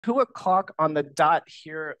2 o'clock on the dot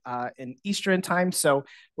here in Eastern time. So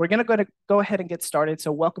we're going to go ahead and get started.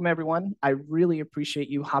 So welcome, everyone. I really appreciate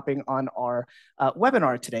you hopping on our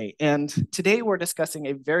webinar today. And today we're discussing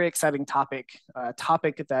a very exciting topic,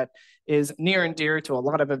 topic that is near and dear to a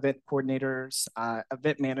lot of event coordinators,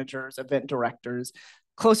 event managers, event directors,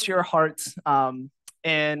 close to your hearts,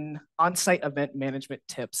 and on-site event management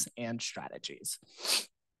tips and strategies.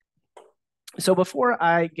 So before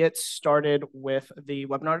I get started with the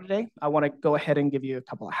webinar today, I want to go ahead and give you a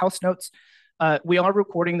couple of house notes. We are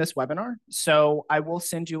recording this webinar, so I will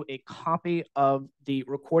send you a copy of the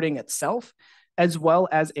recording itself, as well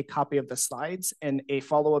as a copy of the slides and a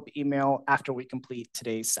follow-up email after we complete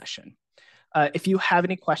today's session. If you have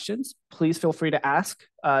any questions, please feel free to ask.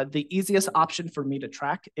 The easiest option for me to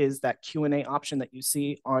track is that Q&A option that you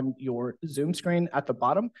see on your Zoom screen at the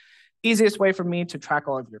bottom. Easiest way for me to track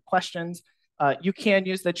all of your questions. You can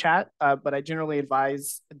use the chat, but I generally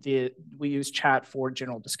advise we use chat for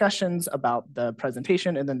general discussions about the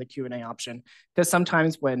presentation and then the Q&A option, because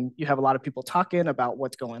sometimes when you have a lot of people talking about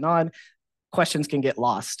what's going on, questions can get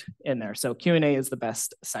lost in there. So Q&A is the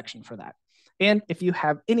best section for that. And if you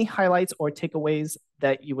have any highlights or takeaways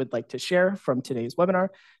that you would like to share from today's webinar,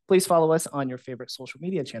 please follow us on your favorite social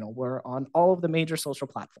media channel. We're on all of the major social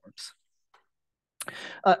platforms.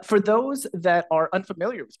 For those that are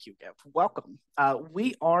unfamiliar with Qgiv, welcome.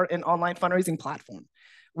 We are an online fundraising platform.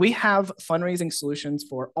 We have fundraising solutions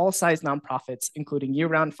for all size nonprofits, including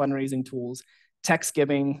year-round fundraising tools, text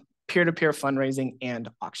giving, peer-to-peer fundraising, and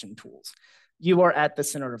auction tools. You are at the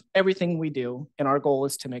center of everything we do, and our goal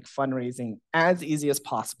is to make fundraising as easy as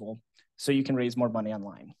possible so you can raise more money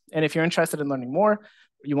online. And if you're interested in learning more,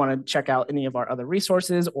 you want to check out any of our other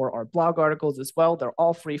resources or our blog articles as well, they're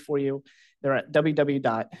all free for you. They're at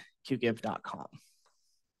www.qgiv.com.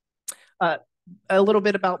 A little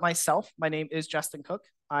bit about myself. My name is Justin Cook.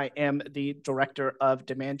 I am the Director of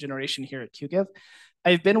Demand Generation here at Qgiv.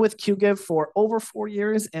 I've been with Qgiv for over 4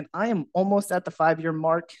 years, and I am almost at the 5-year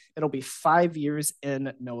mark. It'll be 5 years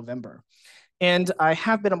in November. And I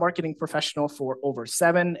have been a marketing professional for over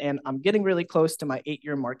 7, and I'm getting really close to my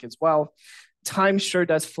 8-year mark as well. Time sure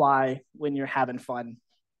does fly when you're having fun.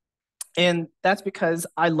 And that's because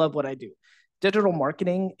I love what I do. Digital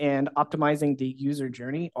marketing and optimizing the user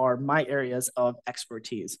journey are my areas of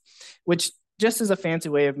expertise, which just is a fancy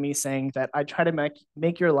way of me saying that I try to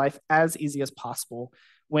make your life as easy as possible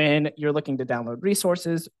when you're looking to download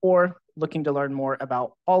resources or looking to learn more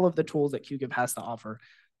about all of the tools that Qgiv has to offer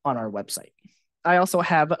on our website. I also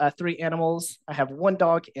have 3 animals. I have 1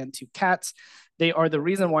 dog and 2 cats. They are the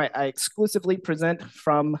reason why I exclusively present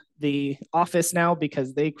from the office now,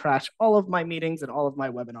 because they crash all of my meetings and all of my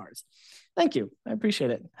webinars. Thank you. I appreciate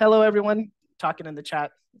it. Hello, everyone talking in the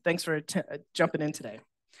chat. Thanks for jumping in today.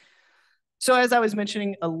 So as I was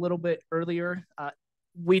mentioning a little bit earlier,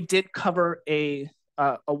 we did cover a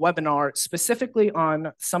webinar specifically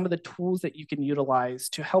on some of the tools that you can utilize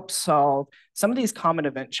to help solve some of these common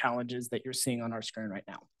event challenges that you're seeing on our screen right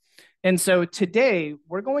now. And so today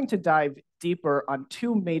we're going to dive deeper on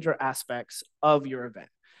 2 major aspects of your event,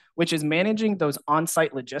 which is managing those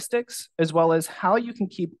on-site logistics, as well as how you can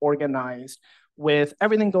keep organized with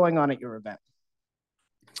everything going on at your event.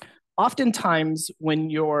 Oftentimes when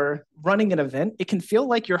you're running an event, it can feel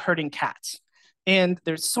like you're herding cats. And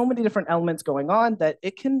there's so many different elements going on that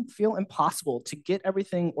it can feel impossible to get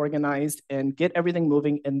everything organized and get everything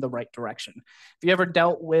moving in the right direction. If you ever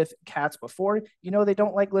dealt with cats before, you know they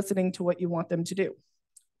don't like listening to what you want them to do.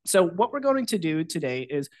 So what we're going to do today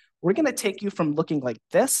is we're going to take you from looking like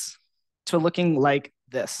this to looking like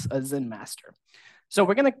this, a Zen master. So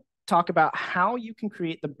we're going to talk about how you can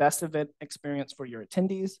create the best event experience for your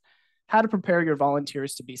attendees, how to prepare your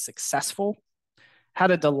volunteers to be successful, how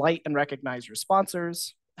to delight and recognize your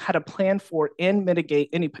sponsors, how to plan for and mitigate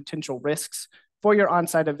any potential risks for your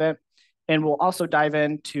on-site event. And we'll also dive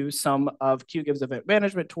into some of Qgiv's event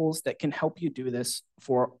management tools that can help you do this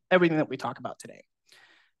for everything that we talk about today.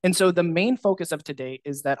 And so the main focus of today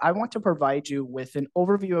is that I want to provide you with an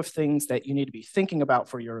overview of things that you need to be thinking about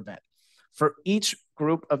for your event, for each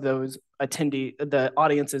group of those the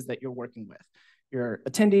audiences that you're working with, your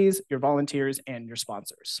attendees, your volunteers, and your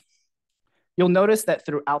sponsors. You'll notice that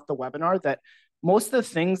throughout the webinar that most of the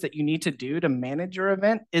things that you need to do to manage your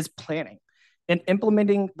event is planning and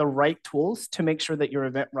implementing the right tools to make sure that your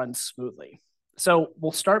event runs smoothly. So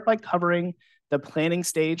we'll start by covering the planning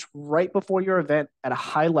stage right before your event at a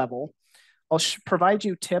high level. I'll provide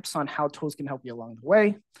you tips on how tools can help you along the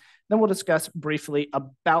way. Then we'll discuss briefly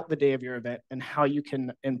about the day of your event and how you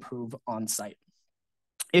can improve on site.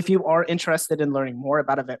 If you are interested in learning more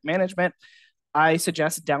about event management, I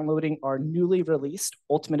suggest downloading our newly released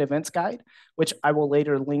Ultimate Events Guide, which I will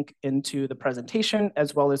later link into the presentation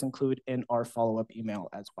as well as include in our follow-up email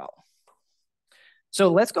as well. So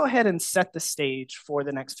let's go ahead and set the stage for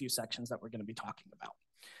the next few sections that we're going to be talking about.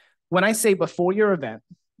 When I say before your event,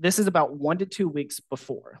 this is about 1 to 2 weeks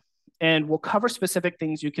before, and we'll cover specific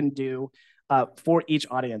things you can do for each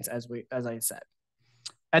audience, as I said.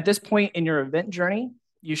 At this point in your event journey,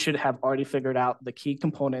 you should have already figured out the key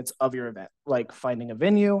components of your event, like finding a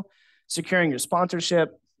venue, securing your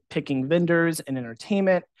sponsorship, picking vendors and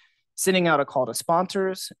entertainment, sending out a call to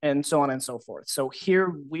sponsors, and so on and so forth. So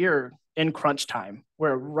here we're in crunch time.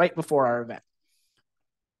 We're right before our event.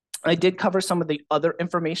 I did cover some of the other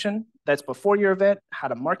information that's before your event, how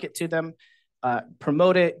to market to them,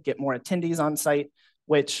 promote it, get more attendees on site,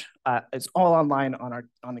 which is all online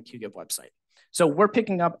on the Qgiv website. So we're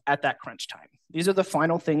picking up at that crunch time. These are the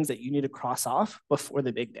final things that you need to cross off before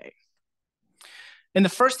the big day. And the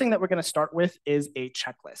first thing that we're going to start with is a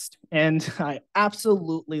checklist. And I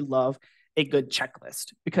absolutely love a good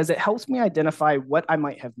checklist because it helps me identify what I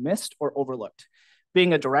might have missed or overlooked.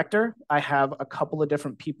 Being a director, I have a couple of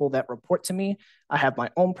different people that report to me. I have my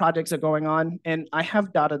own projects that are going on, and I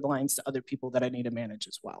have dotted lines to other people that I need to manage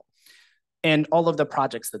as well, and all of the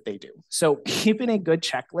projects that they do. So keeping a good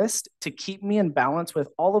checklist to keep me in balance with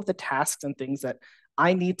all of the tasks and things that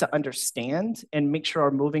I need to understand and make sure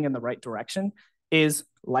are moving in the right direction is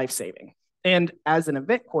life-saving. And as an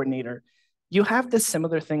event coordinator, you have the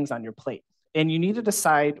similar things on your plate, and you need to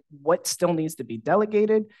decide what still needs to be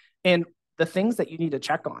delegated and the things that you need to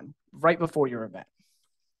check on right before your event.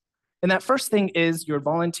 And that first thing is your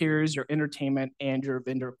volunteers, your entertainment, and your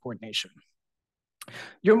vendor coordination.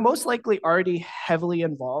 You're most likely already heavily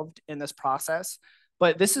involved in this process,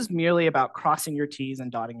 but this is merely about crossing your T's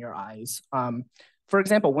and dotting your I's. For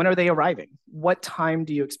example, when are they arriving? What time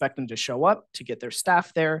do you expect them to show up to get their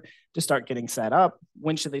staff there, to start getting set up?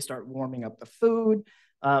 When should they start warming up the food?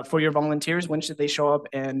 For your volunteers, when should they show up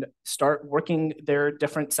and start working their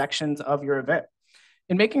different sections of your event?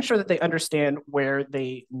 And making sure that they understand where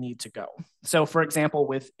they need to go. So for example,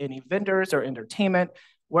 with any vendors or entertainment,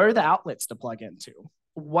 where are the outlets to plug into?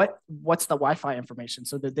 What's the Wi-Fi information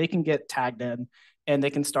so that they can get tagged in and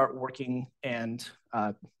they can start working and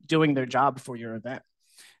doing their job for your event,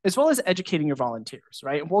 as well as educating your volunteers,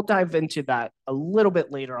 right? And we'll dive into that a little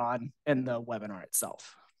bit later on in the webinar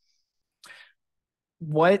itself.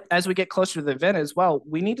 As we get closer to the event as well,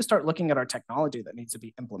 we need to start looking at our technology that needs to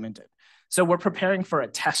be implemented. So we're preparing for a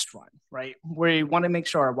test run, right? We want to make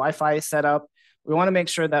sure our Wi-Fi is set up. We want to make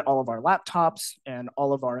sure that all of our laptops and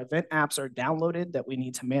all of our event apps are downloaded that we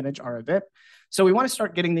need to manage our event. So we want to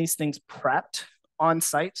start getting these things prepped on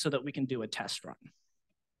site so that we can do a test run.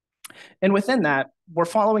 And within that, we're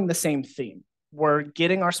following the same theme. We're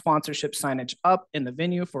getting our sponsorship signage up in the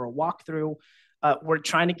venue for a walkthrough. We're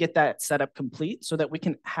trying to get that setup complete so that we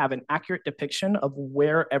can have an accurate depiction of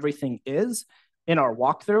where everything is in our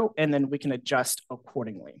walkthrough, and then we can adjust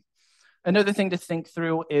accordingly. Another thing to think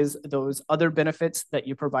through is those other benefits that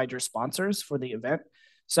you provide your sponsors for the event.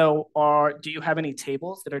 So do you have any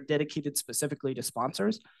tables that are dedicated specifically to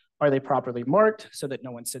sponsors? Are they properly marked so that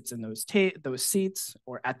no one sits in those seats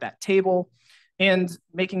or at that table? And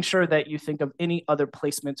making sure that you think of any other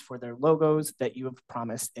placements for their logos that you have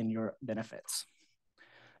promised in your benefits.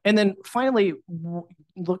 And then finally,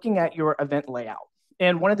 looking at your event layout.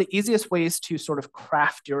 And one of the easiest ways to sort of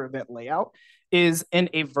craft your event layout is in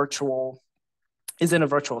a virtual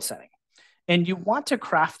setting. And you want to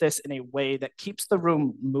craft this in a way that keeps the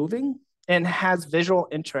room moving and has visual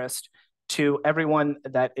interest to everyone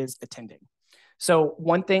that is attending. So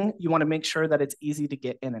one thing, you want to make sure that it's easy to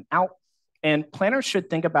get in and out. And planners should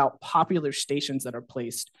think about popular stations that are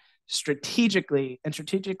placed strategically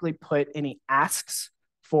put any asks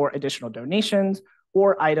for additional donations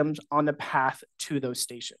or items on the path to those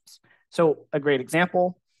stations. So a great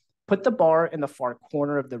example, put the bar in the far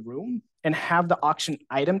corner of the room and have the auction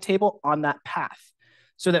item table on that path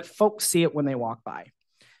so that folks see it when they walk by.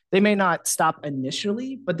 They may not stop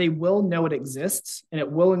initially, but they will know it exists and it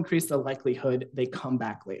will increase the likelihood they come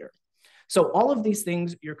back later. So all of these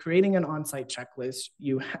things, you're creating an on-site checklist,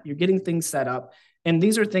 you're getting things set up, and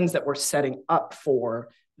these are things that we're setting up for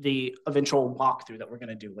the eventual walkthrough that we're going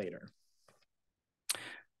to do later.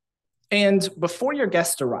 And before your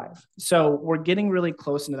guests arrive, so we're getting really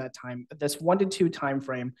close into that time, this 1 to 2 time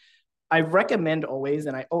frame, I recommend always,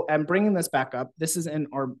 and I'm bringing this back up. This is in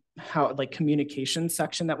our communication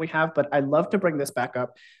section that we have, but I love to bring this back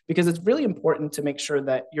up because it's really important to make sure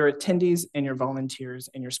that your attendees and your volunteers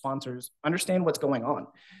and your sponsors understand what's going on.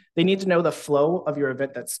 They need to know the flow of your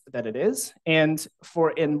event that it is. And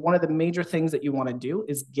one of the major things that you want to do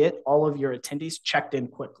is get all of your attendees checked in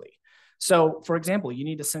quickly. So for example, you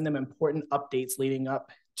need to send them important updates leading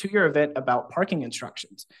up to your event about parking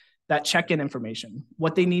instructions, that check-in information,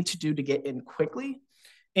 what they need to do to get in quickly.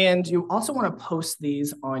 And you also want to post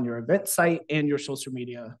these on your event site and your social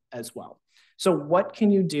media as well. So what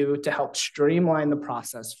can you do to help streamline the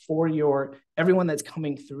process for everyone that's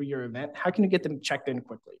coming through your event? How can you get them checked in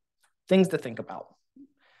quickly? Things to think about.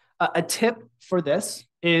 A tip for this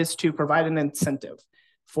is to provide an incentive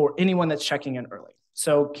for anyone that's checking in early.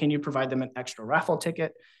 So can you provide them an extra raffle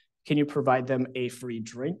ticket? Can you provide them a free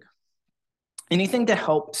drink? Anything to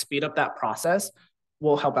help speed up that process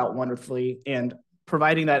will help out wonderfully, and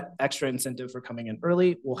providing that extra incentive for coming in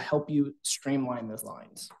early will help you streamline those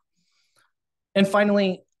lines. And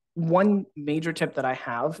finally, one major tip that I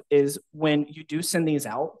have is when you do send these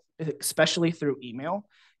out, especially through email,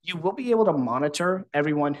 you will be able to monitor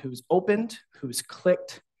everyone who's opened, who's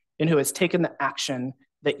clicked, and who has taken the action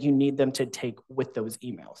that you need them to take with those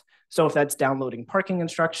emails. So if that's downloading parking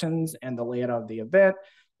instructions and the layout of the event,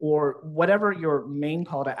 or whatever your main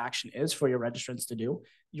call to action is for your registrants to do,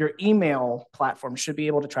 your email platform should be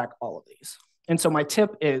able to track all of these. And so my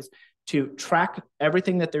tip is to track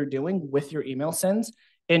everything that they're doing with your email sends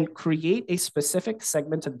and create a specific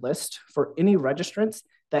segmented list for any registrants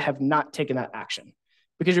that have not taken that action.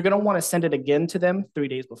 Because you're gonna wanna send it again to them 3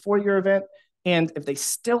 days before your event. And if they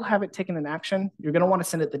still haven't taken an action, you're gonna wanna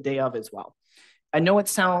send it the day of as well. I know it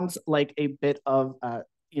sounds like a bit of,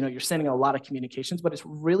 you're sending a lot of communications, but it's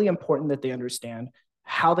really important that they understand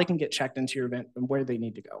how they can get checked into your event and where they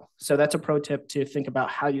need to go. So that's a pro tip to think about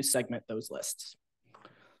how you segment those lists.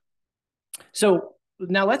 So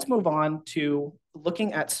now let's move on to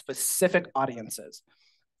looking at specific audiences.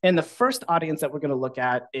 And the first audience that we're going to look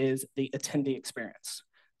at is the attendee experience.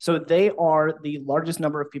 So they are the largest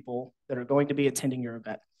number of people that are going to be attending your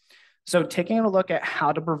event. So taking a look at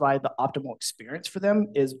how to provide the optimal experience for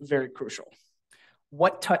them is very crucial.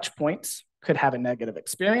 What touch points could have a negative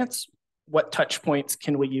experience? What touch points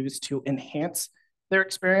can we use to enhance their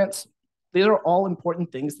experience? These are all important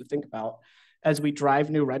things to think about as we drive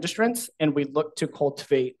new registrants and we look to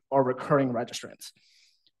cultivate our recurring registrants.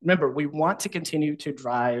 Remember, we want to continue to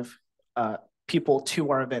drive people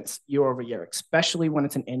to our events year over year, especially when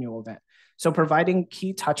it's an annual event. So providing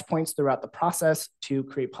key touch points throughout the process to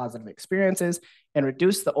create positive experiences and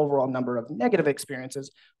reduce the overall number of negative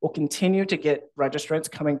experiences will continue to get registrants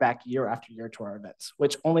coming back year after year to our events,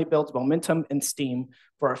 which only builds momentum and steam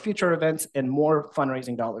for our future events and more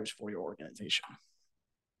fundraising dollars for your organization.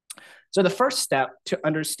 So the first step to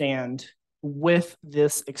understand with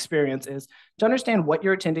this experience is to understand what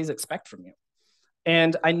your attendees expect from you.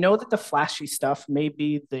 And I know that the flashy stuff may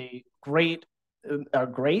be the great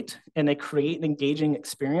and they create an engaging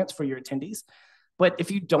experience for your attendees. But if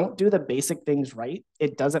you don't do the basic things right,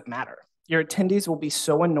 it doesn't matter. Your attendees will be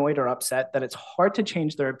so annoyed or upset that it's hard to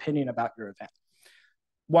change their opinion about your event.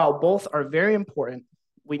 While both are very important,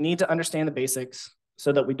 we need to understand the basics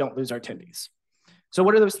so that we don't lose our attendees. So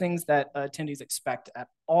what are those things that attendees expect at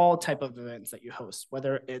all type of events that you host,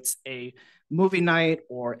 whether it's a movie night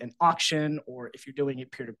or an auction, or if you're doing a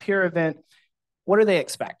peer-to-peer event? What do they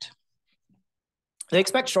expect? They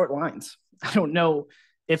expect short lines. I don't know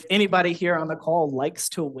if anybody here on the call likes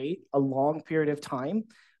to wait a long period of time,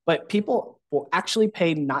 but people will actually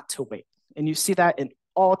pay not to wait. And you see that in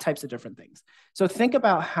all types of different things. So think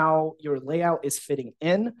about how your layout is fitting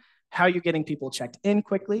in, how you're getting people checked in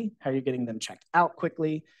quickly, how you're getting them checked out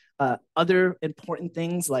quickly. Other important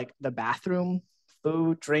things like the bathroom,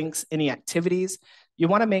 food, drinks, any activities. You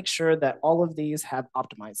want to make sure that all of these have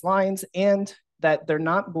optimized lines and that they're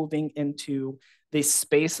not moving into the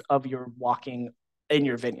space of your walking in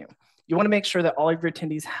your venue. You want to make sure that all of your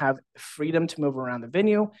attendees have freedom to move around the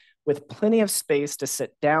venue with plenty of space to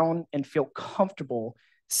sit down and feel comfortable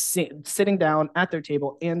sitting down at their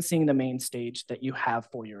table and seeing the main stage that you have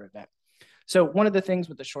for your event. So one of the things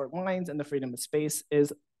with the short lines and the freedom of space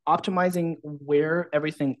is optimizing where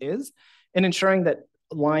everything is and ensuring that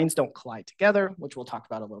lines don't collide together, which we'll talk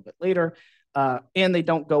about a little bit later, and they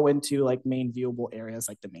don't go into like main viewable areas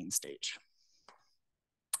like the main stage.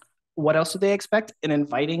 What else do they expect? An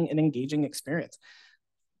inviting and engaging experience.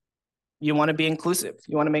 You want to be inclusive.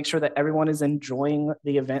 You want to make sure that everyone is enjoying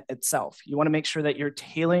the event itself. You want to make sure that you're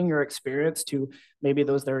tailoring your experience to maybe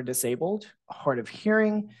those that are disabled, hard of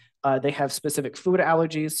hearing, They have specific food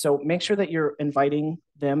allergies. So make sure that you're inviting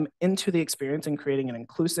them into the experience and creating an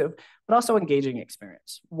inclusive, but also engaging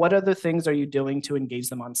experience. What other things are you doing to engage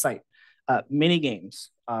them on site? Mini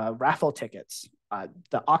games, raffle tickets,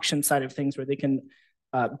 the auction side of things where they can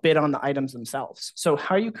bid on the items themselves. So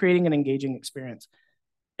how are you creating an engaging experience?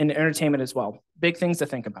 And entertainment as well. Big things to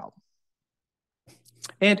think about.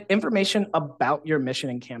 And information about your mission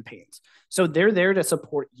and campaigns. So they're there to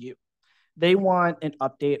support you. They want an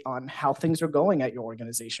update on how things are going at your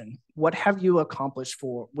organization. What have you accomplished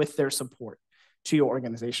with their support to your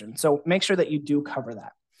organization? So make sure that you do cover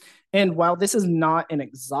that. And while this is not an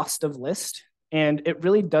exhaustive list, and it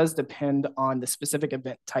really does depend on the specific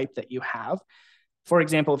event type that you have. For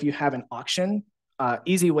example, if you have an auction,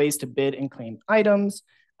 easy ways to bid and claim items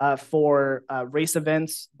for race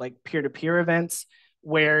events, like peer-to-peer events,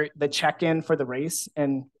 where the check-in for the race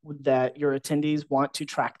and that your attendees want to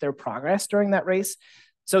track their progress during that race.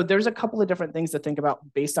 So there's a couple of different things to think about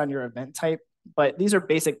based on your event type, but these are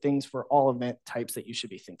basic things for all event types that you should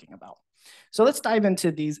be thinking about. So let's dive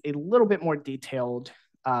into these a little bit more detailed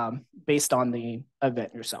based on the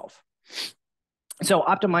event yourself. So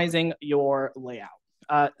optimizing your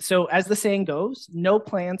layout. So as the saying goes, no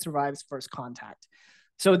plan survives first contact.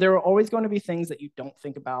 So there are always going to be things that you don't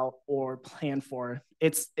think about or plan for.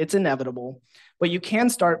 It's inevitable, but you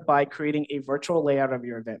can start by creating a virtual layout of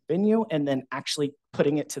your event venue and then actually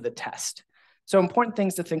putting it to the test. So important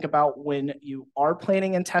things to think about when you are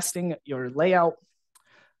planning and testing your layout.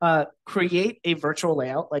 Create a virtual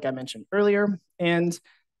layout, like I mentioned earlier, and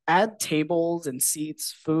add tables and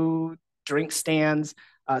seats, food, drink stands,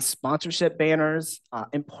 sponsorship banners,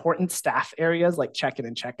 important staff areas like check-in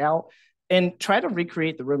and check-out, and try to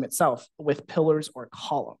recreate the room itself with pillars or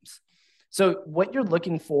columns. So what you're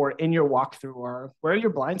looking for in your walkthrough are where are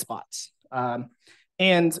your blind spots?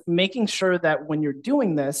 And making sure that when you're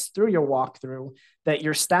doing this through your walkthrough, that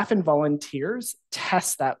your staff and volunteers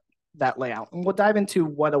test that layout. And we'll dive into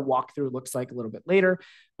what a walkthrough looks like a little bit later,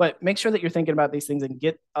 but make sure that you're thinking about these things and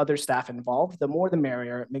get other staff involved. The more the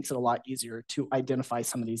merrier. It makes it a lot easier to identify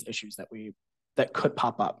some of these issues that could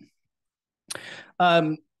pop up.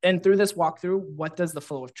 And through this walkthrough, what does the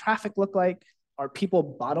flow of traffic look like? Are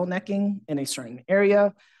people bottlenecking in a certain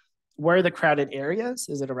area? Where are the crowded areas?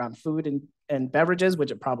 Is it around food and beverages, which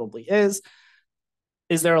it probably is?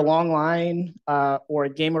 Is there a long line or a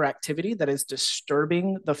game or activity that is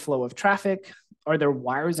disturbing the flow of traffic? Are there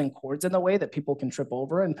wires and cords in the way that people can trip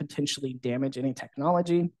over and potentially damage any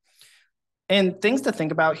technology? And things to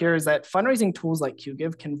think about here is that fundraising tools like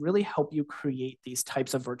Qgiv can really help you create these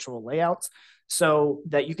types of virtual layouts so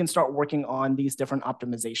that you can start working on these different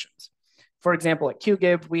optimizations. For example, at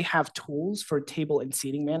Qgiv, we have tools for table and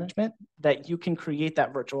seating management that you can create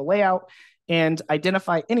that virtual layout and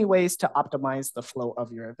identify any ways to optimize the flow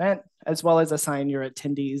of your event, as well as assign your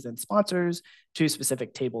attendees and sponsors to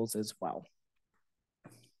specific tables as well.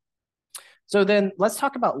 So then let's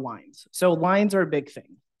talk about lines. So lines are a big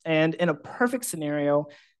thing. And in a perfect scenario,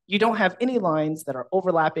 you don't have any lines that are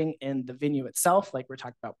overlapping in the venue itself, like we're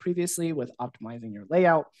talking about previously with optimizing your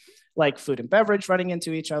layout, like food and beverage running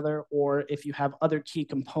into each other, or if you have other key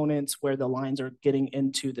components where the lines are getting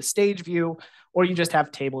into the stage view, or you just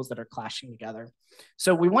have tables that are clashing together.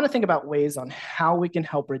 So we want to think about ways on how we can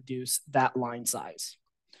help reduce that line size.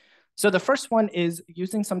 So the first one is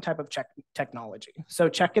using some type of technology. So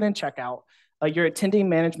check-in and check-out. Your attendee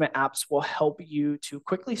management apps will help you to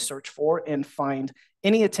quickly search for and find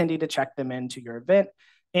any attendee to check them into your event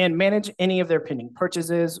and manage any of their pending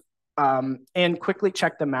purchases and quickly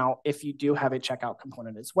check them out if you do have a checkout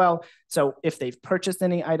component as well. So if they've purchased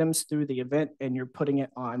any items through the event and you're putting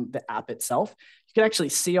it on the app itself, you can actually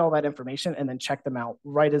see all that information and then check them out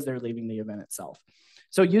right as they're leaving the event itself.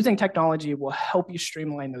 So using technology will help you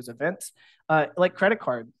streamline those events, like credit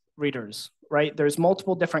card readers, right? There's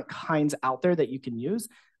multiple different kinds out there that you can use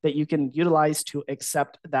that you can utilize to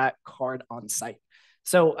accept that card on site.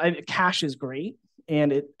 So cash is great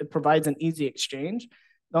and it provides an easy exchange.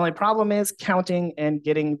 The only problem is counting and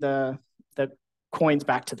getting the coins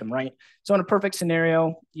back to them, right? So in a perfect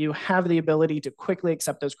scenario, you have the ability to quickly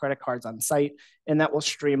accept those credit cards on site, and that will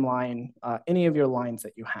streamline any of your lines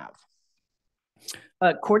that you have.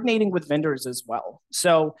 Coordinating with vendors as well.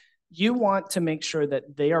 So you want to make sure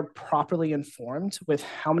that they are properly informed with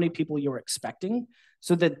how many people you're expecting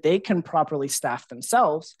so that they can properly staff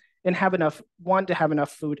themselves and have enough, one, to have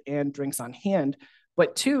enough food and drinks on hand,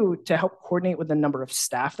 but two, to help coordinate with the number of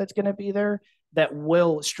staff that's going to be there that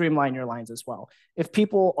will streamline your lines as well. If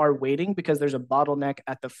people are waiting because there's a bottleneck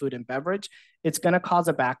at the food and beverage, it's going to cause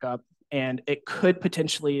a backup and it could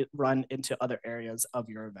potentially run into other areas of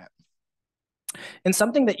your event. And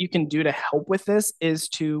something that you can do to help with this is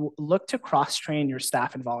to look to cross-train your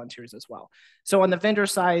staff and volunteers as well. So on the vendor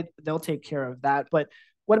side, they'll take care of that. But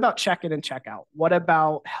what about check-in and check-out? What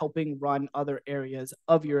about helping run other areas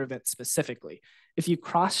of your event specifically? If you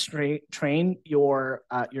cross-train your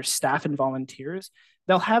staff and volunteers,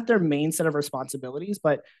 they'll have their main set of responsibilities,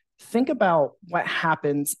 but think about what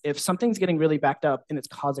happens if something's getting really backed up and it's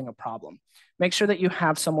causing a problem. Make sure that you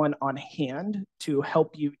have someone on hand to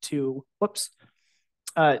help you to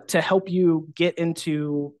help you get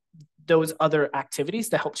into those other activities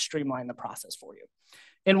to help streamline the process for you.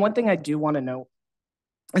 And one thing I do want to note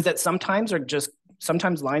is that sometimes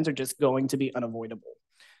lines are just going to be unavoidable.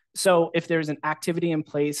 So if there's an activity in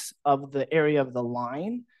place of the area of the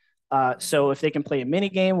line, so if they can play a mini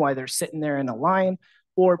game while they're sitting there in a line,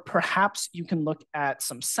 or perhaps you can look at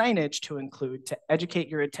some signage to include to educate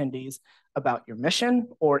your attendees about your mission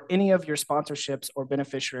or any of your sponsorships or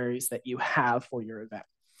beneficiaries that you have for your event.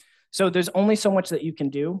 So there's only so much that you can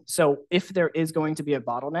do. So if there is going to be a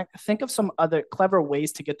bottleneck, think of some other clever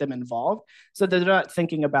ways to get them involved so that they're not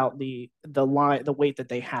thinking about the weight that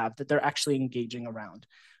they have, that they're actually engaging around.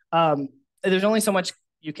 There's only so much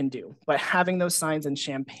you can do, but having those signs and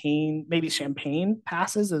maybe champagne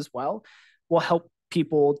passes as well, will help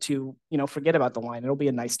people to forget about the line. It'll be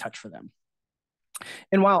a nice touch for them.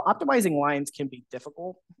 And while optimizing lines can be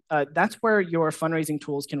difficult, that's where your fundraising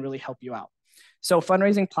tools can really help you out. So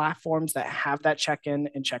fundraising platforms that have that check-in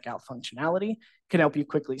and check-out functionality can help you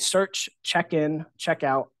quickly search, check in, check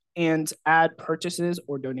out, and add purchases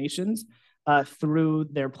or donations through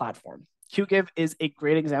their platform. Qgiv is a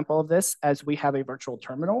great example of this, as we have a virtual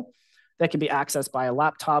terminal that can be accessed by a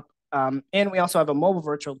laptop. And we also have a mobile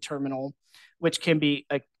virtual terminal, which can be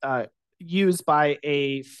used by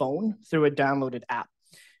a phone through a downloaded app.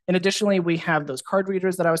 And additionally, we have those card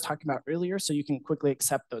readers that I was talking about earlier, so you can quickly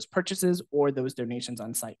accept those purchases or those donations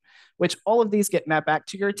on site, which all of these get mapped back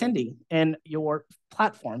to your attendee and your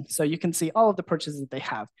platform, so you can see all of the purchases that they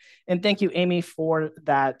have. And thank you, Amy, for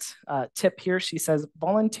that tip here. She says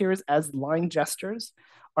volunteers as line jesters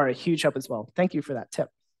are a huge help as well. Thank you for that tip.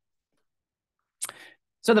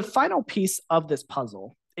 So the final piece of this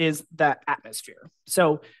puzzle is that atmosphere.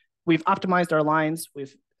 So we've optimized our lines,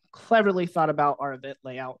 we've cleverly thought about our event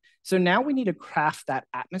layout. So now we need to craft that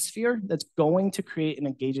atmosphere that's going to create an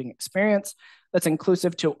engaging experience that's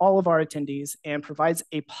inclusive to all of our attendees and provides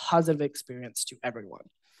a positive experience to everyone.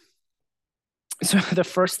 So the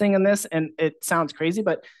first thing in this, and it sounds crazy,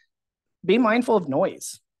 but be mindful of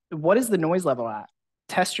noise. What is the noise level at?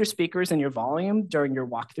 Test your speakers and your volume during your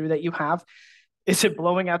walkthrough that you have. Is it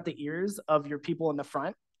blowing out the ears of your people in the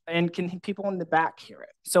front? And can people in the back hear it?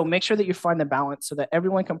 So make sure that you find the balance so that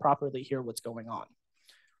everyone can properly hear what's going on.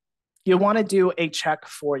 You'll want to do a check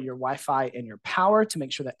for your Wi-Fi and your power to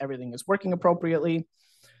make sure that everything is working appropriately.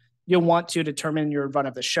 You'll want to determine your run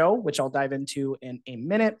of the show, which I'll dive into in a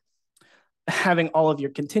minute. Having all of your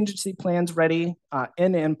contingency plans ready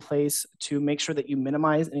and in place to make sure that you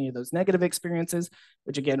minimize any of those negative experiences,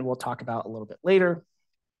 which again, we'll talk about a little bit later.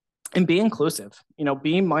 And be inclusive,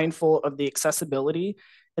 be mindful of the accessibility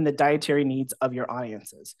and the dietary needs of your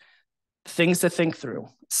audiences. Things to think through: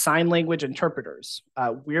 sign language interpreters,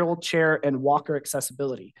 wheelchair and walker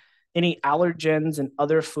accessibility, any allergens and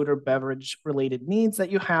other food or beverage related needs that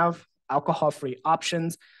you have, alcohol-free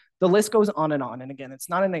options. The list goes on. And again, it's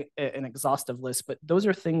not an exhaustive list, but those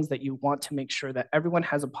are things that you want to make sure that everyone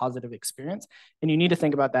has a positive experience. And you need to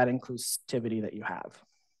think about that inclusivity that you have.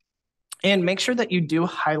 And make sure that you do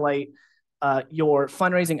highlight your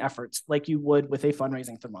fundraising efforts like you would with a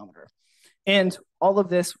fundraising thermometer. And all of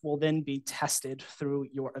this will then be tested through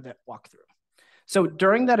your event walkthrough. So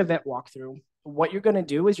during that event walkthrough, what you're going to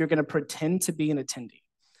do is you're going to pretend to be an attendee,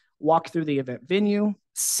 walk through the event venue,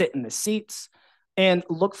 sit in the seats, and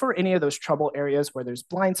look for any of those trouble areas where there's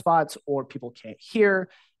blind spots or people can't hear,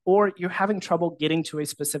 or you're having trouble getting to a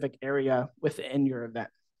specific area within your event.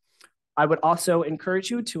 I would also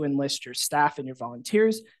encourage you to enlist your staff and your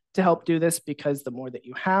volunteers to help do this, because the more that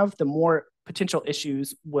you have, the more potential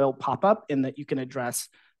issues will pop up and that you can address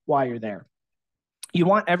while you're there. You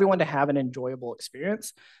want everyone to have an enjoyable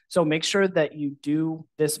experience. So make sure that you do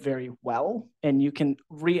this very well, and you can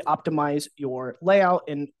re-optimize your layout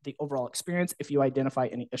and the overall experience if you identify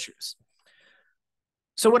any issues.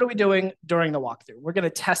 So what are we doing during the walkthrough? We're going to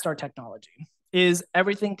test our technology. Is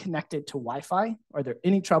everything connected to Wi-Fi? Are there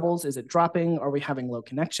any troubles? Is it dropping? Are we having low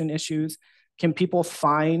connection issues? Can people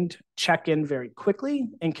find check-in very quickly?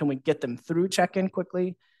 And can we get them through check-in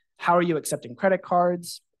quickly? How are you accepting credit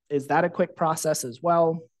cards? Is that a quick process as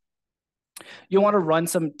well? You'll want to run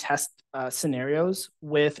some test scenarios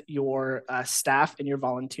with your staff and your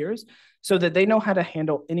volunteers so that they know how to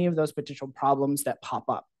handle any of those potential problems that pop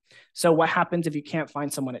up. So what happens if you can't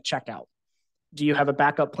find someone at checkout? Do you have a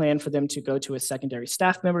backup plan for them to go to a secondary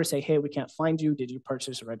staff member, say, hey, we can't find you. Did you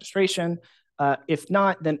purchase a registration? If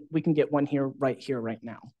not, then we can get one right here, right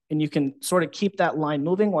now. And you can sort of keep that line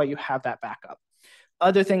moving while you have that backup.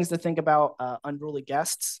 Other things to think about, unruly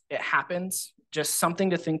guests, it happens. Just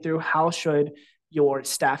something to think through. How should your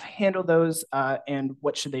staff handle those and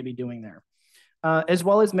what should they be doing there? As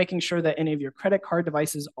well as making sure that any of your credit card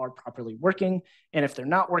devices are properly working. And if they're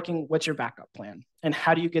not working, what's your backup plan? And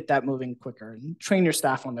how do you get that moving quicker? And train your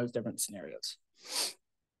staff on those different scenarios.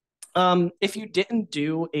 If you didn't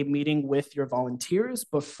do a meeting with your volunteers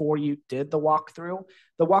before you did the walkthrough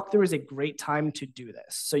is a great time to do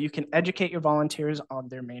this. So you can educate your volunteers on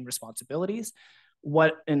their main responsibilities,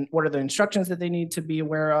 what are the instructions that they need to be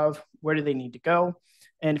aware of, where do they need to go,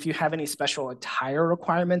 and if you have any special attire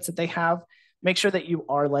requirements that they have, make sure that you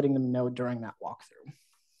are letting them know during that walkthrough.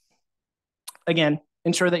 Again,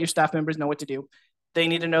 ensure that your staff members know what to do. They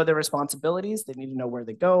need to know their responsibilities. They need to know where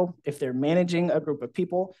they go. If they're managing a group of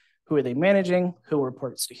people, who are they managing? Who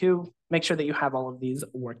reports to who? Make sure that you have all of these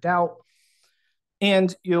worked out.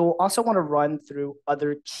 And you'll also want to run through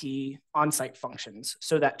other key on-site functions.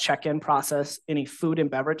 So that check-in process, any food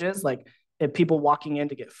and beverages, like if people walking in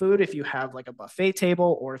to get food, if you have like a buffet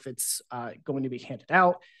table or if it's going to be handed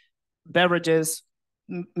out, beverages,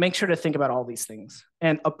 make sure to think about all these things.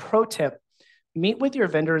 And a pro tip, meet with your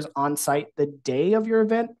vendors on site the day of your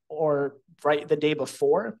event or right the day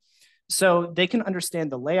before, so they can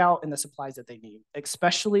understand the layout and the supplies that they need,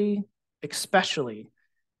 especially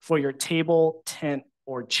for your table, tent,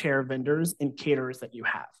 or chair vendors and caterers that you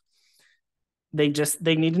have. They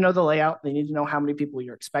need to know the layout. They need to know how many people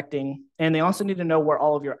you're expecting. And they also need to know where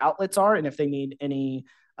all of your outlets are and if they need any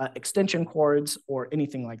extension cords or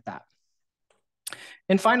anything like that.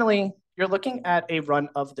 And finally, you're looking at a run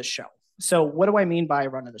of the show. So what do I mean by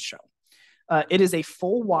run of the show? It is a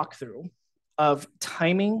full walkthrough of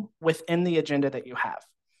timing within the agenda that you have.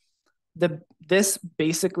 This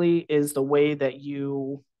basically is the way that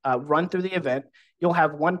you run through the event. You'll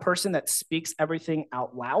have one person that speaks everything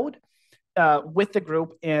out loud with the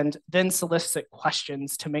group and then solicit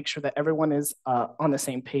questions to make sure that everyone is on the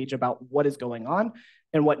same page about what is going on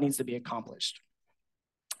and what needs to be accomplished.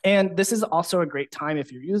 And this is also a great time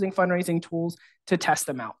if you're using fundraising tools to test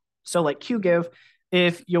them out. So like Qgiv,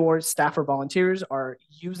 if your staff or volunteers are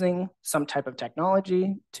using some type of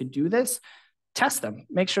technology to do this, test them,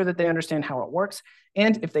 make sure that they understand how it works.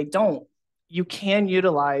 And if they don't, you can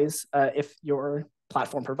utilize, if your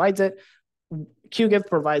platform provides it, Qgiv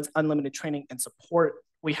provides unlimited training and support.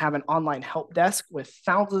 We have an online help desk with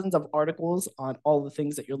thousands of articles on all the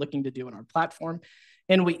things that you're looking to do in our platform.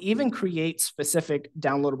 And we even create specific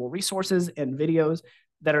downloadable resources and videos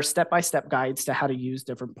that are step-by-step guides to how to use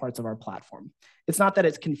different parts of our platform. It's not that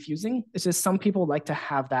it's confusing, it's just some people like to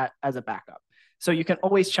have that as a backup. So you can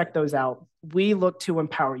always check those out. We look to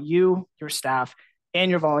empower you, your staff,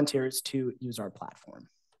 and your volunteers to use our platform.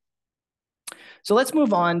 So let's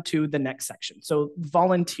move on to the next section. So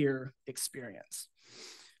volunteer experience.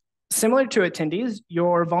 Similar to attendees,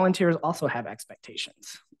 your volunteers also have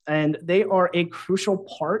expectations, and they are a crucial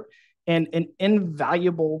part and an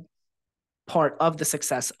invaluable part of the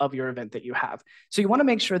success of your event that you have. So you want to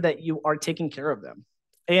make sure that you are taking care of them,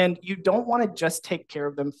 and you don't want to just take care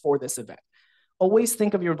of them for this event. Always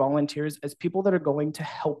think of your volunteers as people that are going to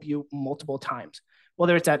help you multiple times,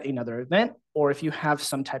 whether it's at another event or if you have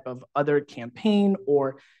some type of other campaign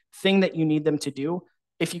or thing that you need them to do.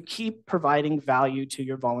 If you keep providing value to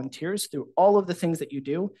your volunteers through all of the things that you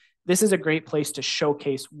do, this is a great place to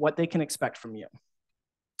showcase what they can expect from you.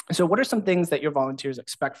 So what are some things that your volunteers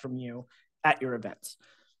expect from you at your events?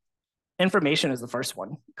 Information is the first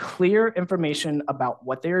one. Clear information about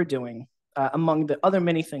what they are doing among the other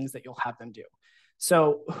many things that you'll have them do.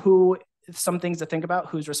 So some things to think about: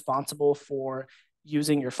 who's responsible for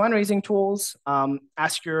using your fundraising tools.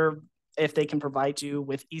 Ask if they can provide you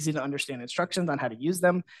with easy to understand instructions on how to use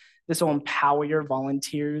them. This will empower your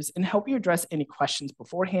volunteers and help you address any questions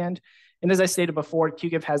beforehand. And as I stated before,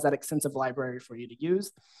 Qgiv has that extensive library for you to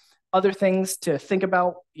use. Other things to think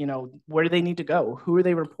about, where do they need to go? Who are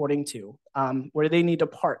they reporting to? Where do they need to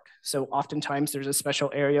park? So oftentimes there's a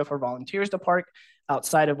special area for volunteers to park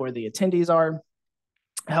outside of where the attendees are.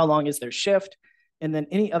 How long is their shift? And then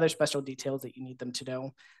any other special details that you need them to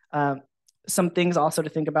know. Some things also to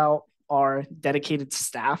think about are dedicated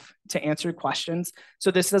staff to answer questions.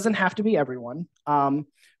 So this doesn't have to be everyone.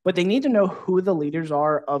 but they need to know who the leaders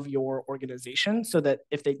are of your organization so that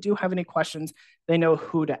if they do have any questions, they know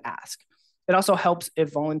who to ask. It also helps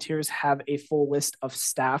if volunteers have a full list of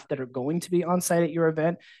staff that are going to be on site at your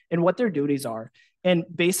event and what their duties are. And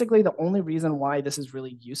basically, the only reason why this is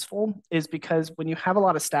really useful is because when you have a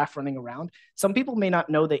lot of staff running around, some people may not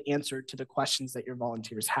know the answer to the questions that your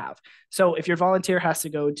volunteers have. So if your volunteer has to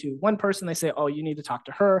go to one person, they say, oh, you need to talk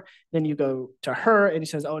to her. Then you go to her and he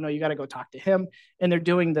says, oh, no, you got to go talk to him. And they're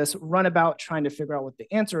doing this runabout trying to figure out what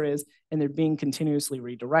the answer is, and they're being continuously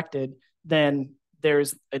redirected. Then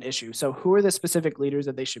there's an issue. So who are the specific leaders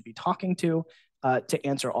that they should be talking to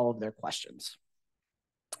answer all of their questions?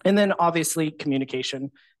 And then obviously communication.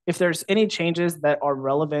 If there's any changes that are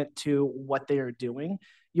relevant to what they are doing,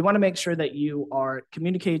 you want to make sure that you are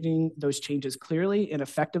communicating those changes clearly and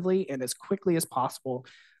effectively and as quickly as possible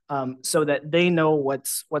so that they know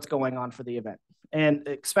what's going on for the event. And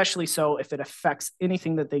especially so if it affects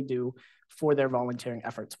anything that they do for their volunteering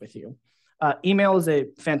efforts with you. Email is a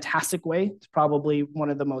fantastic way. It's probably one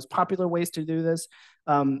of the most popular ways to do this.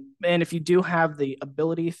 And if you do have the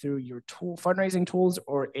ability through your fundraising tools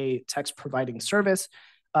or a text providing service,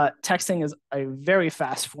 texting is a very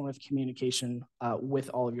fast form of communication with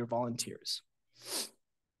all of your volunteers.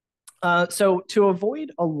 So to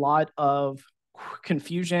avoid a lot of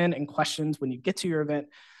confusion and questions when you get to your event,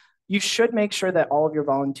 you should make sure that all of your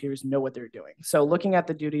volunteers know what they're doing. So looking at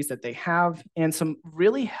the duties that they have and some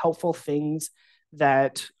really helpful things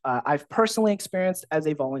that I've personally experienced as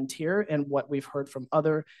a volunteer and what we've heard from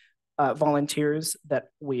other volunteers that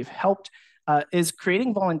we've helped is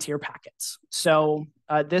creating volunteer packets. So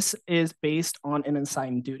this is based on an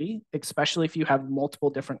assigned duty, especially if you have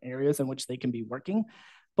multiple different areas in which they can be working.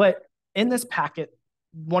 But in this packet,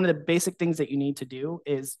 one of the basic things that you need to do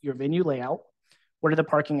is your venue layout. What are the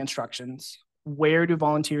parking instructions? Where do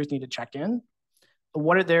volunteers need to check in?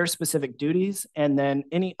 What are their specific duties? And then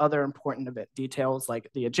any other important event details like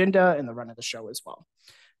the agenda and the run of the show as well.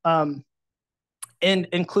 And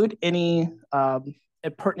include any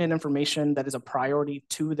pertinent information that is a priority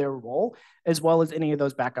to their role, as well as any of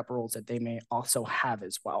those backup roles that they may also have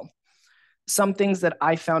as well. Some things that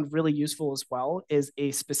I found really useful as well is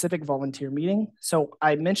a specific volunteer meeting. So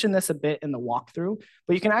I mentioned this a bit in the walkthrough,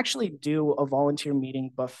 but you can actually do a volunteer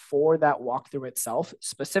meeting before that walkthrough itself,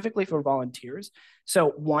 specifically for volunteers. So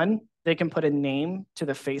one, they can put a name to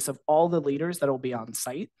the face of all the leaders that will be on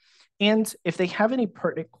site. And if they have any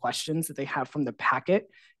pertinent questions that they have from the packet,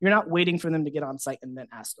 you're not waiting for them to get on site and then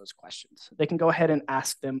ask those questions. They can go ahead and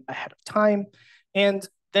ask them ahead of time. And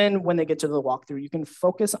then when they get to the walkthrough, you can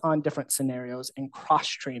focus on different scenarios and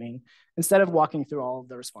cross-training instead of walking through all of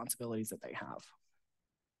the responsibilities that they have.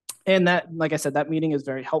 And that, like I said, that meeting is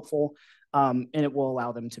very helpful and it will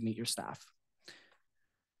allow them to meet your staff.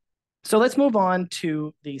 So let's move on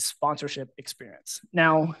to the sponsorship experience.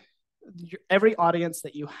 Now, every audience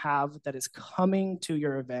that you have that is coming to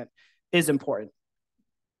your event is important,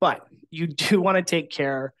 but you do want to take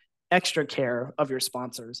extra care of your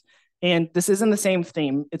sponsors. And this isn't the same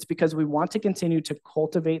theme. It's because we want to continue to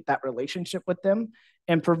cultivate that relationship with them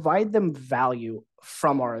and provide them value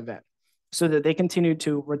from our event so that they continue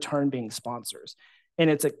to return being sponsors. And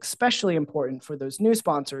it's especially important for those new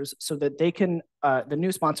sponsors so that they can, the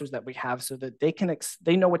new sponsors that we have, so that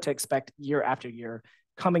they know what to expect year after year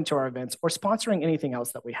coming to our events or sponsoring anything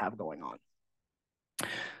else that we have going on.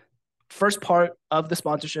 First part of the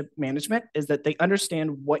sponsorship management is that they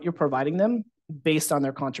understand what you're providing them based on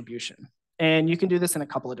their contribution. And you can do this in a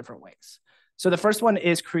couple of different ways. So the first one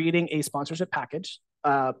is creating a sponsorship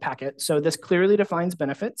packet. So this clearly defines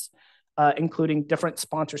benefits, including different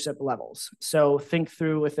sponsorship levels. So think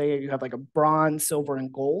through if you have like a bronze, silver,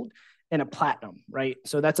 and gold, and a platinum, right?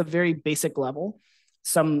 So that's a very basic level.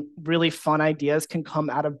 Some really fun ideas can come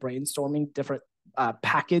out of brainstorming different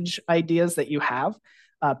package ideas that you have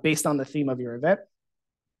based on the theme of your event.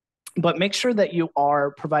 But make sure that you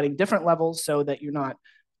are providing different levels so that you're not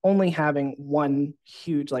only having one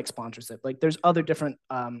huge like sponsorship. Like there's other different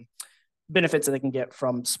benefits that they can get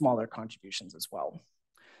from smaller contributions as well.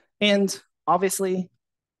 And obviously,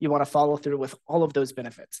 you want to follow through with all of those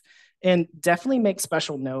benefits. And definitely make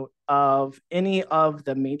special note of any of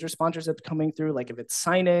the major sponsorships coming through, like if it's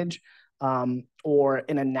signage or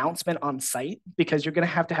an announcement on site, because you're going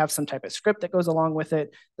to have some type of script that goes along with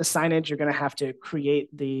it. The signage, you're going to have to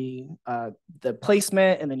create the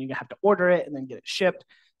placement, and then you have to order it and then get it shipped.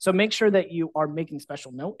 So make sure that you are making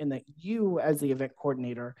special note and that you, as the event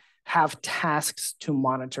coordinator, have tasks to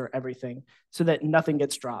monitor everything so that nothing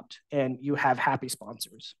gets dropped and you have happy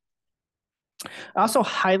sponsors. I also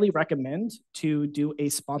highly recommend to do a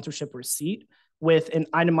sponsorship receipt with an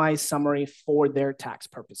itemized summary for their tax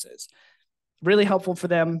purposes. Really helpful for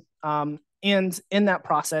them. And in that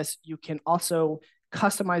process, you can also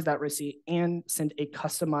customize that receipt and send a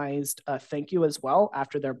customized thank you as well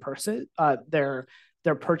after their purchase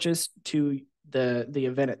to the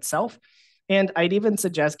event itself. And I'd even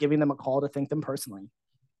suggest giving them a call to thank them personally.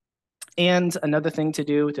 And another thing to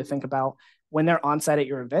do to think about when they're on site at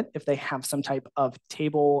your event, if they have some type of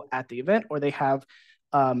table at the event or they have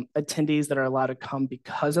attendees that are allowed to come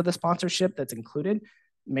because of the sponsorship that's included,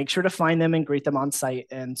 make sure to find them and greet them on site,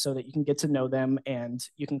 and so that you can get to know them and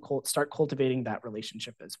you can start cultivating that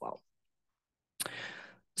relationship as well.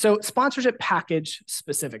 So sponsorship package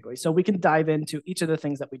specifically. So we can dive into each of the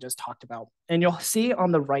things that we just talked about. And you'll see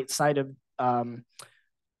on the right side of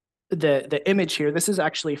the image here, this is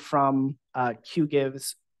actually from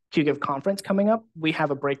Qgiv conference coming up. We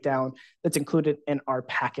have a breakdown that's included in our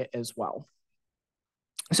packet as well.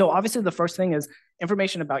 So obviously the first thing is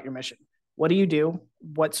information about your mission. What do you do?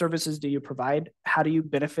 What services do you provide? How do you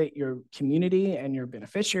benefit your community and your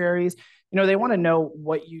beneficiaries? You know, they want to know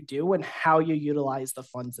what you do and how you utilize the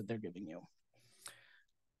funds that they're giving you.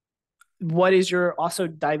 What is your, also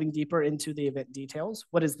diving deeper into the event details.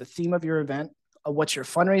 What is the theme of your event? What's your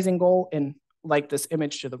fundraising goal? And like this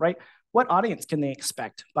image to the right, what audience can they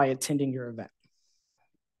expect by attending your event?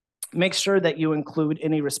 Make sure that you include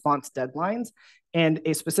any response deadlines and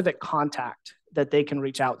a specific contact that they can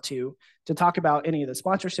reach out to talk about any of the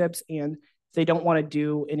sponsorships. And if they don't want to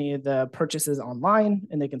do any of the purchases online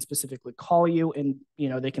and they can specifically call you and, you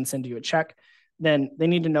know, they can send you a check, then they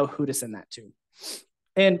need to know who to send that to.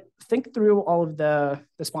 And think through all of the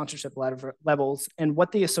sponsorship levels and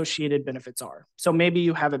what the associated benefits are. So maybe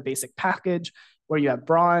you have a basic package where you have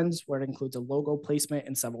bronze, where it includes a logo placement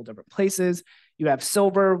in several different places. You have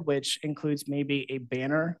silver, which includes maybe a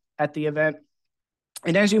banner at the event.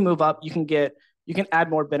 And as you move up, you can add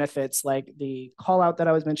more benefits like the call out that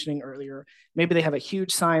I was mentioning earlier. Maybe they have a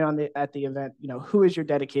huge sign at the event, you know, who is your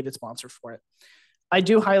dedicated sponsor for it? I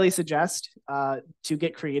do highly suggest to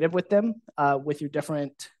get creative with them with your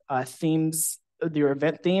different themes, your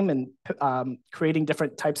event theme, and creating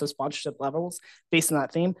different types of sponsorship levels based on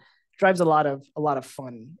that theme drives a lot of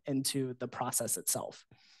fun into the process itself.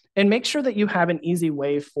 And make sure that you have an easy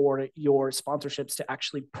way for your sponsorships to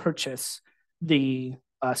actually purchase the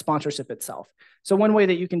sponsorship itself. So one way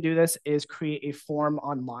that you can do this is create a form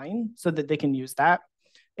online so that they can use that.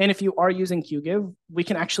 And if you are using Qgiv, we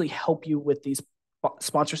can actually help you with these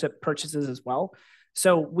sponsorship purchases as well.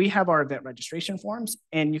 So we have our event registration forms,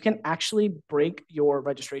 and you can actually break your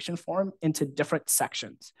registration form into different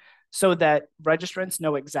sections so that registrants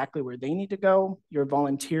know exactly where they need to go. Your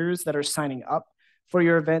volunteers that are signing up for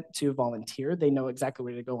your event to volunteer, they know exactly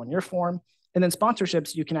where to go on your form. And then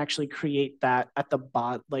sponsorships, you can actually create that at the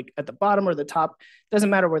bottom or the top. Doesn't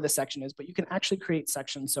matter where the section is, but you can actually create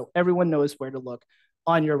sections so everyone knows where to look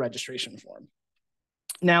on your registration form.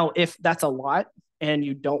 Now, if that's a lot and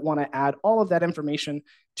you don't want to add all of that information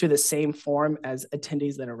to the same form as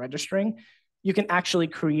attendees that are registering, you can actually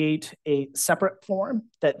create a separate form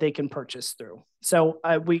that they can purchase through. So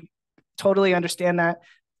we totally understand that.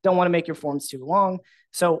 Don't want to make your forms too long.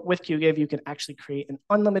 So with Qgiv, you can actually create an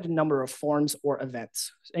unlimited number of forms or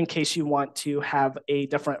events in case you want to have a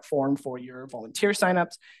different form for your volunteer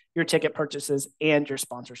signups, your ticket purchases, and your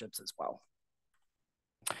sponsorships as well.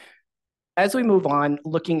 As we move on,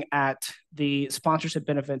 looking at the sponsorship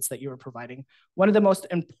benefits that you are providing, one of the most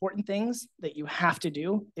important things that you have to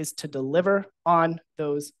do is to deliver on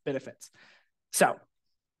those benefits. So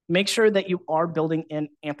make sure that you are building in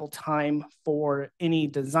ample time for any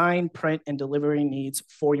design, print, and delivery needs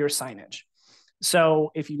for your signage.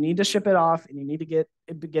 So if you need to ship it off and you need to get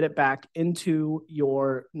it back into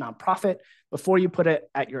your nonprofit before you put it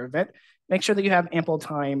at your event, make sure that you have ample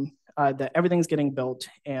time, that everything's getting built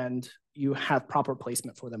and you have proper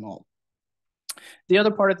placement for them all. The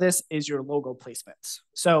other part of this is your logo placements.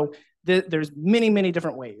 So there's many, many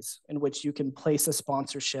different ways in which you can place a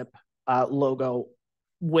sponsorship logo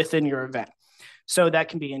within your event. So that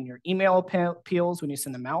can be in your email appeals when you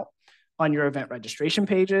send them out, on your event registration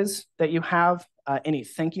pages that you have, any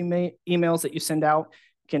thank you emails that you send out,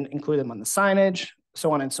 you can include them on the signage,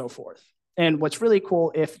 so on and so forth. And what's really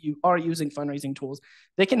cool, if you are using fundraising tools,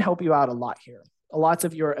 they can help you out a lot here. Lots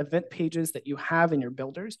of your event pages that you have in your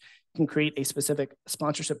builders, you can create a specific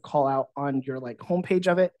sponsorship call out on your homepage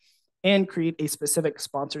of it and create a specific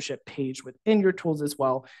sponsorship page within your tools as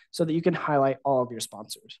well so that you can highlight all of your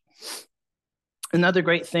sponsors. Another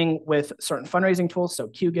great thing with certain fundraising tools, so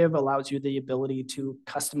Qgiv allows you the ability to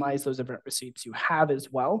customize those event receipts you have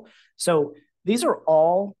as well. So these are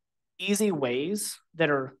all easy ways that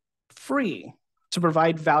are free to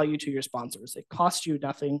provide value to your sponsors. It costs you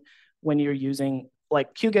nothing when you're using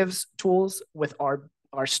like Qgiv's tools with our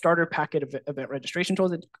starter packet of event registration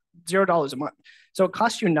tools. It's $0 a month. So it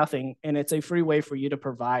costs you nothing, and it's a free way for you to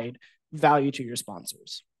provide value to your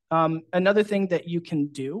sponsors. Another thing that you can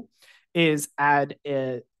do is add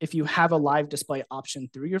if you have a live display option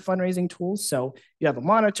through your fundraising tools. So you have a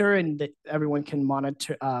monitor and everyone can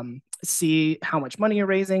monitor, see how much money you're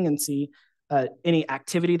raising and see any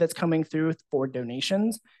activity that's coming through for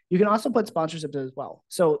donations. You can also put sponsorships as well.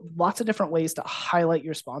 So lots of different ways to highlight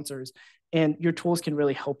your sponsors, and your tools can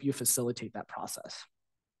really help you facilitate that process.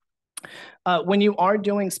 When you are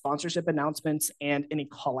doing sponsorship announcements and any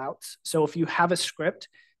call outs, so if you have a script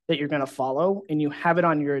that you're going to follow and you have it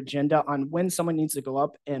on your agenda on when someone needs to go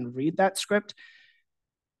up and read that script,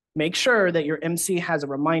 make sure that your MC has a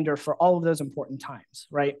reminder for all of those important times,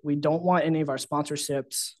 right? We don't want any of our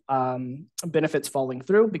sponsorships benefits falling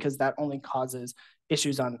through, because that only causes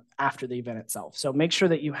issues on after the event itself. So make sure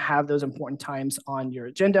that you have those important times on your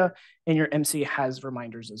agenda, and your MC has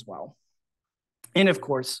reminders as well. And of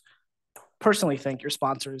course, personally thank your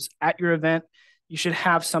sponsors at your event. You should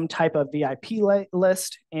have some type of VIP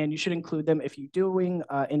list, and you should include them if you're doing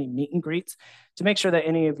any meet and greets to make sure that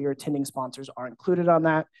any of your attending sponsors are included on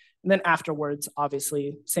that. And then afterwards,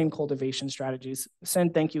 obviously, same cultivation strategies.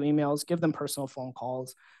 Send thank you emails, give them personal phone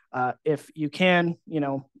calls. If you can,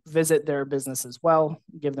 visit their business as well,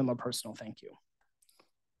 give them a personal thank you.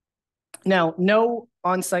 Now, no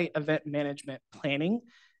on-site event management planning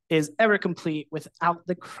is ever complete without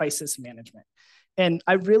the crisis management. And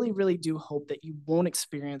I really, really do hope that you won't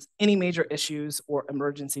experience any major issues or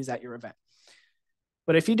emergencies at your event.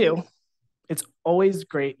 But if you do, it's always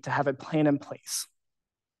great to have a plan in place.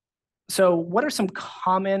 So what are some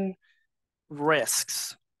common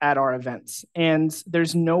risks at our events? And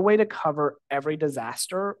there's no way to cover every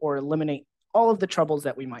disaster or eliminate all of the troubles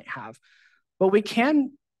that we might have. But we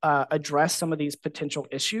can address some of these potential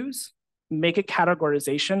issues, make a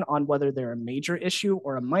categorization on whether they're a major issue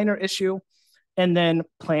or a minor issue, and then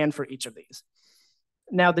plan for each of these.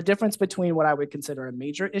 Now, the difference between what I would consider a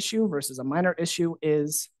major issue versus a minor issue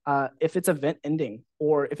is if it's event ending,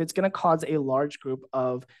 or if it's going to cause a large group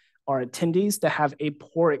of our attendees to have a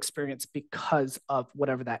poor experience because of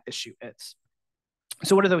whatever that issue is.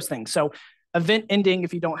 So what are those things? So event ending,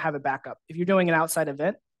 if you don't have a backup. If you're doing an outside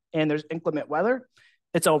event and there's inclement weather,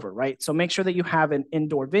 it's over, right? So make sure that you have an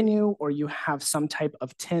indoor venue, or you have some type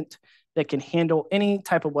of tent that can handle any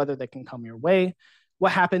type of weather that can come your way.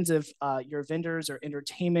 What happens if your vendors or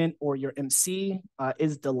entertainment or your MC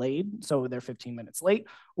is delayed, so they're 15 minutes late?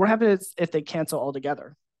 What happens if they cancel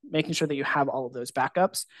altogether? Making sure that you have all of those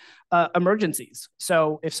backups. Emergencies.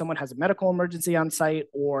 So if someone has a medical emergency on site,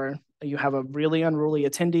 or you have a really unruly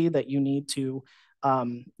attendee that you need to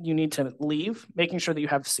leave, making sure that you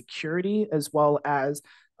have security, as well as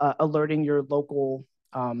alerting your local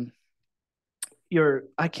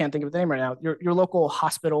I can't think of the name right now, your local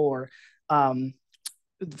hospital or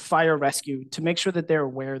fire rescue, to make sure that they're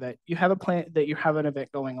aware that you have a plan, that you have an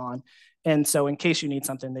event going on. And so in case you need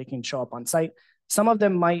something, they can show up on site. Some of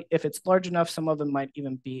them might, if it's large enough, some of them might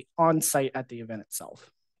even be on site at the event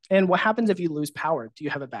itself. And what happens if you lose power? Do you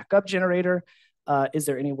have a backup generator? Is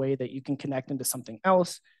there any way that you can connect into something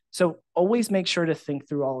else? So always make sure to think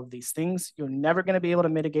through all of these things. You're never going to be able to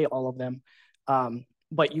mitigate all of them,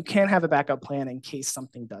 but you can have a backup plan in case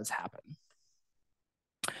something does happen.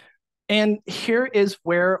 And here is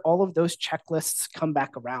where all of those checklists come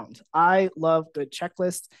back around. I love good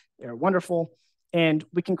checklists. They're wonderful. And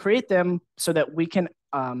we can create them so that we can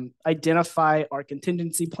identify our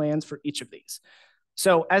contingency plans for each of these.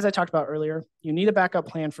 So as I talked about earlier, you need a backup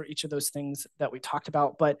plan for each of those things that we talked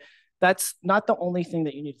about, but that's not the only thing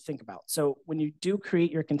that you need to think about. So when you do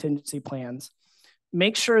create your contingency plans,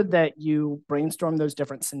 make sure that you brainstorm those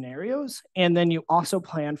different scenarios, and then you also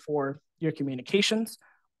plan for your communications.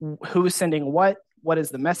 Who's sending what is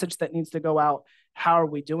the message that needs to go out? How are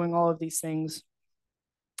we doing all of these things?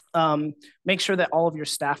 Make sure that all of your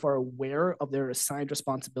staff are aware of their assigned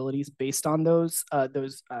responsibilities based on those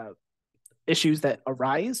issues that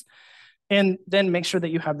arise. And then make sure that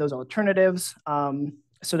you have those alternatives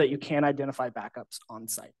so that you can identify backups on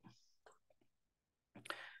site.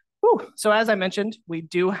 So as I mentioned, we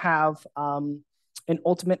do have an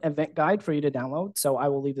ultimate event guide for you to download. So I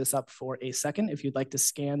will leave this up for a second. If you'd like to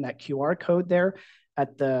scan that QR code there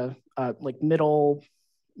at the middle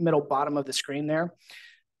bottom of the screen there.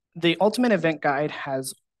 The ultimate event guide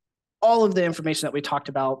has all of the information that we talked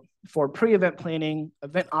about for pre-event planning,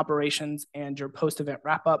 event operations, and your post-event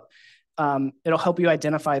wrap-up. It'll help you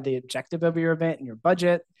identify the objective of your event and your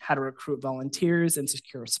budget, how to recruit volunteers and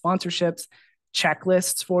secure sponsorships,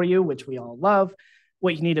 checklists for you, which we all love,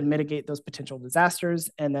 what you need to mitigate those potential disasters,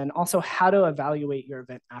 and then also how to evaluate your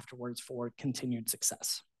event afterwards for continued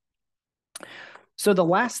success. So the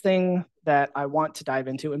last thing that I want to dive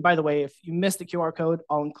into, and by the way, if you missed the QR code,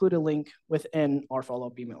 I'll include a link within our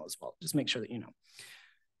follow-up email as well. Just make sure that you know.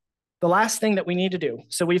 The last thing that we need to do,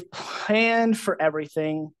 so we've planned for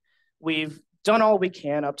everything. We've done all we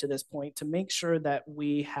can up to this point to make sure that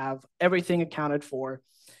we have everything accounted for.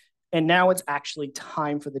 And now it's actually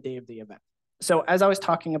time for the day of the event. So as I was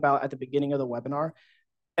talking about at the beginning of the webinar,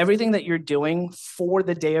 everything that you're doing for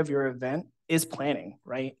the day of your event is planning,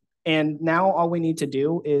 right? And now all we need to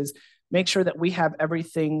do is make sure that we have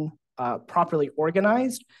everything properly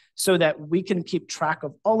organized so that we can keep track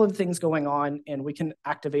of all of the things going on and we can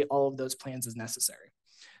activate all of those plans as necessary.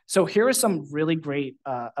 So here are some really great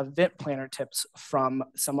event planner tips from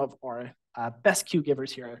some of our best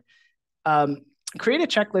Qgivers here. Create a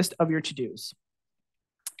checklist of your to-dos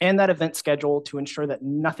and that event schedule to ensure that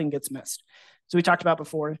nothing gets missed. So we talked about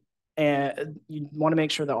before, and you want to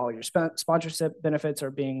make sure that all your sponsorship benefits are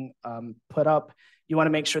being put up. You want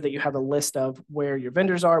to make sure that you have a list of where your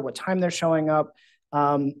vendors are, what time they're showing up.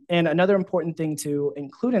 And another important thing to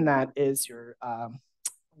include in that is your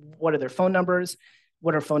what are their phone numbers?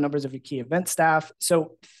 What are phone numbers of your key event staff?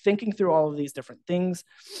 So thinking through all of these different things.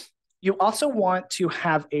 You also want to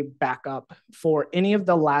have a backup for any of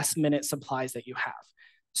the last minute supplies that you have.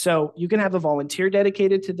 So you can have a volunteer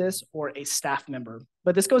dedicated to this or a staff member,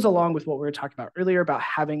 but this goes along with what we were talking about earlier about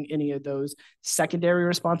having any of those secondary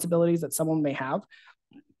responsibilities that someone may have.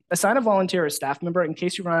 Assign a volunteer or staff member in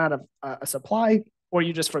case you run out of a supply or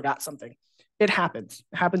you just forgot something. It happens.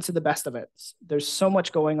 It happens to the best of us. There's so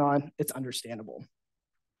much going on. It's understandable.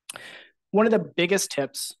 One of the biggest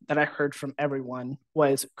tips that I heard from everyone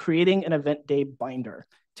was creating an event day binder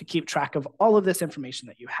to keep track of all of this information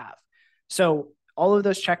that you have. So all of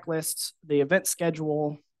those checklists, the event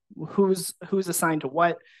schedule, who's assigned to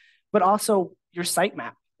what, but also your site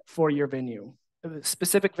map for your venue,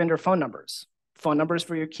 specific vendor phone numbers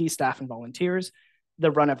for your key staff and volunteers,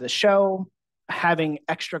 the run of the show, having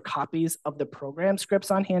extra copies of the program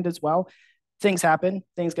scripts on hand as well. Things happen,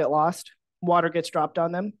 things get lost, water gets dropped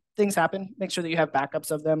on them, things happen. Make sure that you have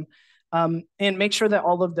backups of them. And make sure that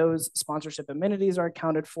all of those sponsorship amenities are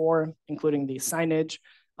accounted for, including the signage,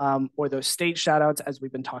 or those stage shout outs as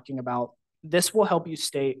we've been talking about. This will help you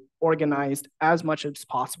stay organized as much as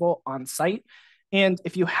possible on site. And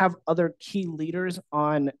if you have other key leaders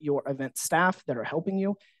on your event staff that are helping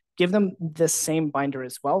you, give them this same binder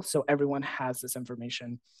as well so everyone has this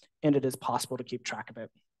information and it is possible to keep track of it.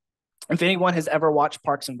 If anyone has ever watched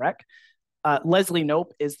Parks and Rec, Leslie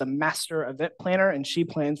Knope is the master event planner and she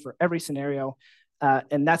plans for every scenario.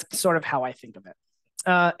 And that's sort of how I think of it.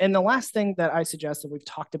 And the last thing that I suggest, and we've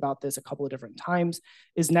talked about this a couple of different times,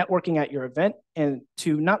 is networking at your event and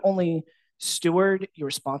to not only steward your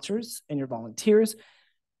sponsors and your volunteers,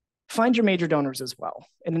 find your major donors as well.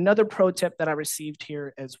 And another pro tip that I received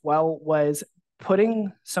here as well was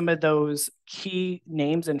putting some of those key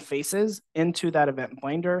names and faces into that event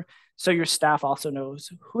binder so your staff also knows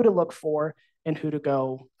who to look for and who to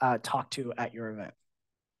go talk to at your event.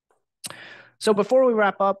 So before we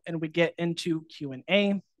wrap up and we get into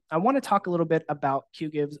Q&A, I want to talk a little bit about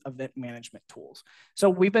Qgiv's event management tools. So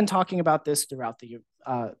we've been talking about this throughout the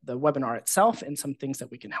webinar itself and some things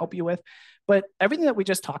that we can help you with, but everything that we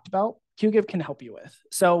just talked about, Qgiv can help you with.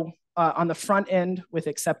 So on the front end with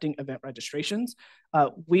accepting event registrations,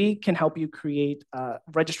 we can help you create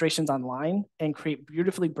registrations online and create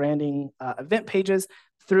beautifully branding event pages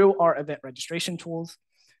through our event registration tools.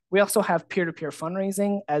 We also have peer-to-peer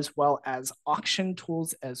fundraising as well as auction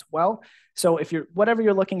tools as well. So if whatever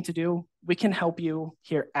you're looking to do, we can help you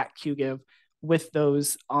here at Qgiv with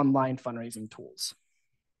those online fundraising tools.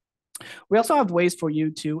 We also have ways for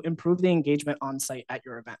you to improve the engagement on site at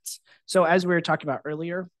your events. So as we were talking about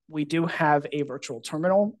earlier, we do have a virtual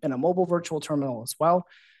terminal and a mobile virtual terminal as well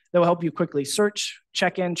that will help you quickly search,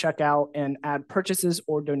 check in, check out, and add purchases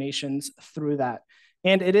or donations through that.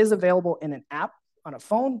 And it is available in an app on a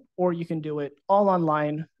phone, or you can do it all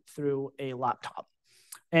online through a laptop.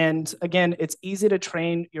 And again, it's easy to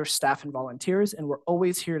train your staff and volunteers, and we're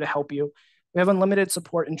always here to help you. We have unlimited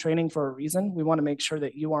support and training for a reason. We want to make sure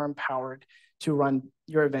that you are empowered to run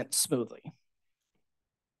your event smoothly.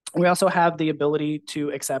 We also have the ability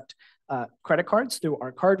to accept credit cards through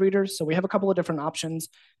our card readers. So we have a couple of different options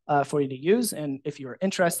for you to use. And if you're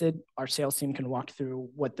interested, our sales team can walk through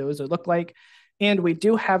what those look like. And we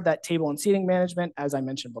do have that table and seating management, as I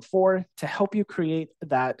mentioned before, to help you create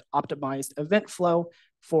that optimized event flow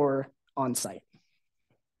for on-site.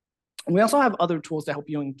 And we also have other tools to help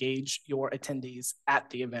you engage your attendees at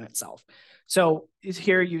the event itself. So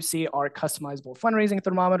here you see our customizable fundraising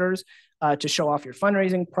thermometers to show off your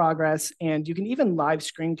fundraising progress. And you can even live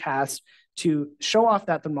screencast to show off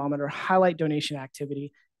that thermometer, highlight donation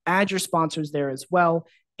activity, add your sponsors there as well.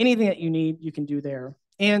 Anything that you need, you can do there.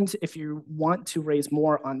 And if you want to raise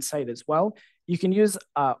more on site as well, you can use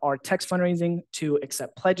our text fundraising to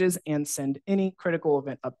accept pledges and send any critical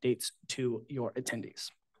event updates to your attendees.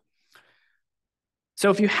 So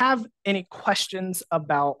if you have any questions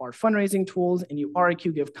about our fundraising tools and you are a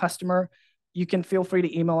Qgiv customer, you can feel free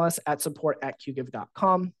to email us at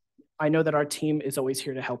support@qgiv.com. I know that our team is always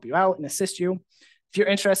here to help you out and assist you. If you're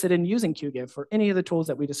interested in using Qgiv for any of the tools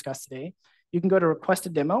that we discussed today, you can go to request a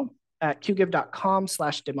demo at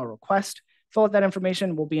qgiv.com/demo request. Fill out that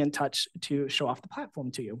information. We'll be in touch to show off the platform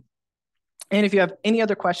to you. And if you have any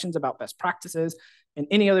other questions about best practices and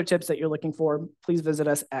any other tips that you're looking for, please visit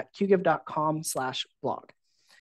us at qgiv.com/blog.